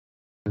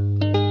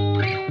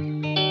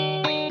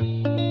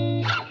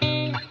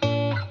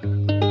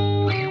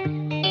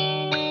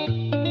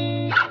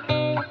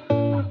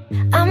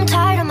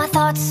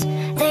thoughts,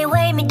 they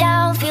weigh me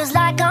down, feels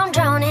like I'm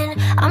drowning.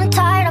 I'm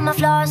tired of my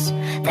flaws,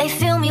 they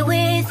fill me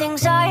with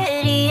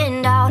anxiety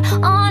and doubt.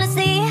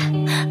 Honestly,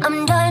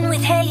 I'm done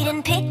with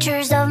hating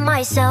pictures of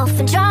myself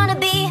and trying to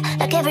be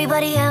like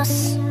everybody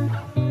else.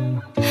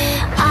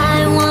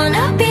 I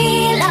wanna be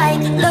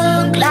like,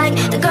 look like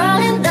the girl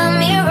in the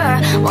mirror.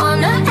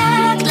 Wanna